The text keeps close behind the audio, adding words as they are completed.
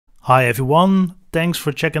Hi everyone, thanks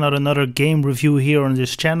for checking out another game review here on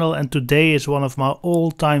this channel, and today is one of my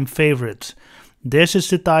all-time favorites. This is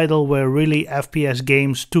the title where really FPS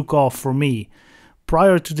games took off for me.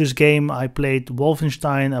 Prior to this game I played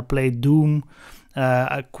Wolfenstein, I played Doom,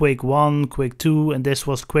 Quake 1, Quake 2, and this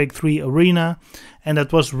was Quake 3 Arena, and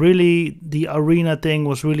that was really, the arena thing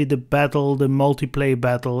was really the battle, the multiplayer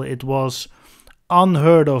battle. It was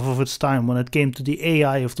unheard of its time when it came to the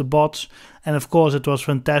AI of the bots, and of course it was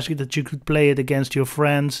fantastic that you could play it against your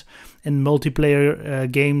friends in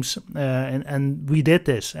multiplayer games, and we did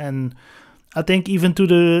this. And I think even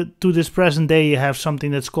to this present day you have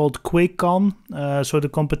something that's called QuakeCon, so the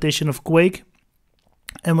competition of Quake.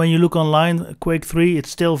 And when you look online, Quake 3, it's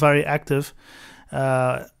still very active.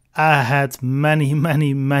 I had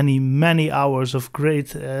many hours of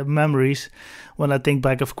great memories when I think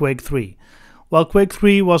back of Quake 3. Well, Quake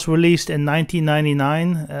 3 was released in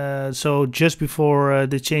 1999, so just before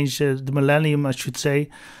the change, the millennium, I should say.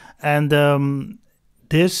 And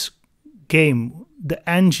this game, the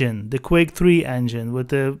engine, the Quake 3 engine, with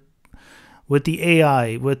the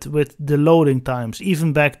AI, with the loading times,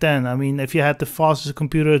 even back then, I mean, if you had the fastest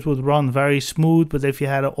computer, it would run very smooth. But if you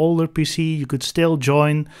had an older PC, you could still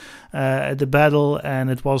join the battle, and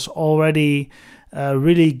it was already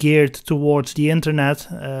really geared towards the internet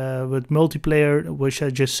with multiplayer, which I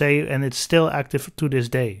just say, and it's still active to this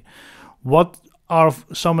day. What are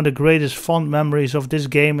some of the greatest fond memories of this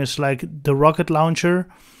game is like the rocket launcher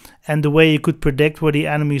and the way you could predict where the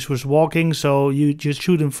enemies was walking, so you just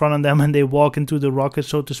shoot in front of them and they walk into the rocket,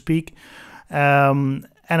 so to speak. And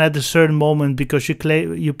at a certain moment, because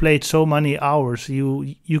you played so many hours,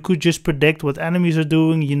 you could just predict what enemies are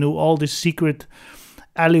doing. You knew all the secret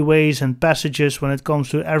alleyways and passages when it comes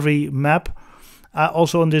to every map.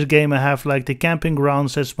 Also in this game I have like the camping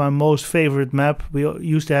grounds. That's my most favorite map. We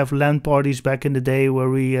used to have LAN parties back in the day where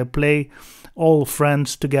we play all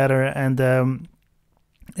friends together, and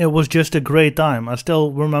it was just a great time. I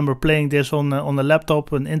still remember playing this on a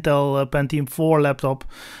laptop, an Intel Pentium 4 laptop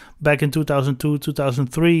back in 2002,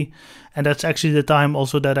 2003, and that's actually the time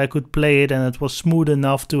also that I could play it, and it was smooth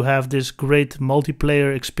enough to have this great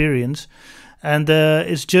multiplayer experience. And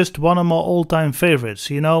it's just one of my all-time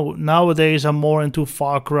favorites. You know, nowadays I'm more into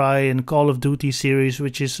Far Cry and Call of Duty series,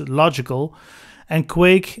 which is logical. And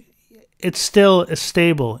Quake, it's still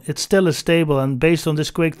stable. It's still a stable. And based on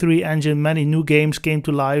this Quake 3 engine, many new games came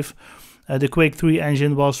to life. The Quake 3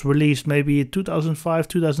 engine was released maybe 2005,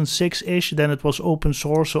 2006-ish. Then it was open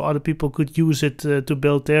source, so other people could use it to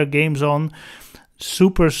build their games on.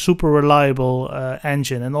 Super reliable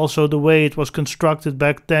engine. And also the way it was constructed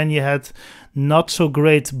back then, you had not so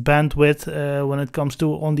great bandwidth when it comes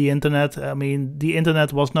to on the internet. I mean, the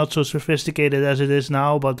internet was not so sophisticated as it is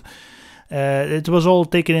now, but it was all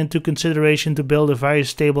taken into consideration to build a very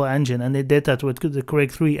stable engine, and they did that with the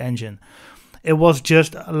Quake 3 engine. It was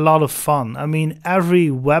just a lot of fun. I mean,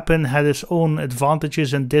 every weapon had its own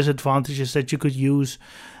advantages and disadvantages that you could use,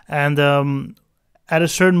 and at a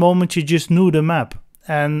certain moment you just knew the map,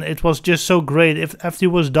 and it was just so great. If after you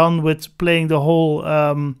was done with playing the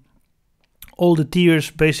whole all the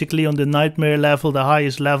tiers basically on the nightmare level, the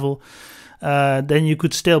highest level, then you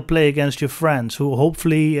could still play against your friends who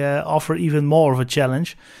hopefully offer even more of a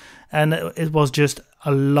challenge, and it was just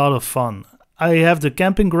a lot of fun. I have the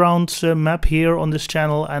camping grounds map here on this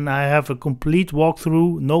channel, and I have a complete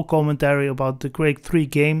walkthrough, no commentary about the Quake 3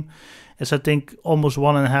 game. It's I think almost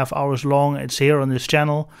 1.5 hours long. It's here on this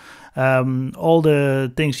channel. All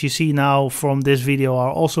the things you see now from this video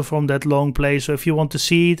are also from that long play. So if you want to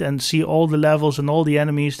see it and see all the levels and all the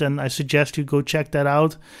enemies, then I suggest you go check that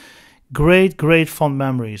out. Great fun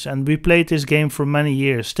memories. And we played this game for many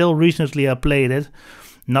years. Still recently I played it.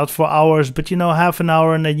 Not for hours, but you know, half an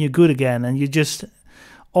hour and then you're good again. And you just,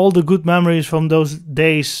 all the good memories from those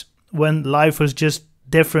days when life was just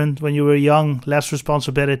different, when you were young, less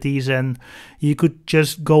responsibilities, and you could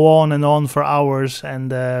just go on and on for hours, and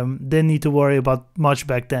didn't need to worry about much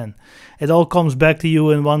back then. It all comes back to you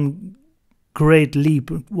in one great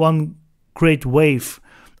leap, one great wave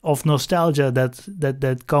of nostalgia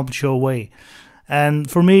that comes your way.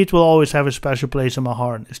 And for me, it will always have a special place in my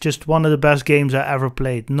heart. It's just one of the best games I ever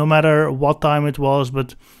played, no matter what time it was.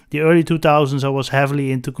 But the early 2000s, I was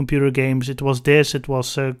heavily into computer games. It was this, it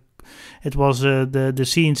was the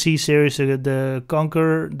CNC series, the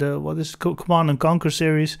Conquer, Command and Conquer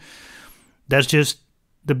series. That's just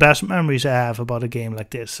the best memories I have about a game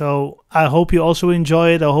like this. So I hope you also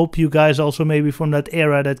enjoy it. I hope you guys also maybe from that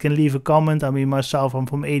era that can leave a comment. I mean, myself, I'm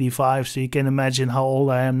from 85, so you can imagine how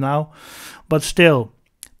old I am now. But still,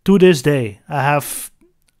 to this day, I have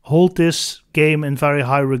hold this game in very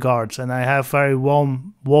high regards, and I have very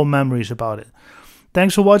warm memories about it.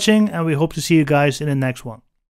 Thanks for watching, and we hope to see you guys in the next one.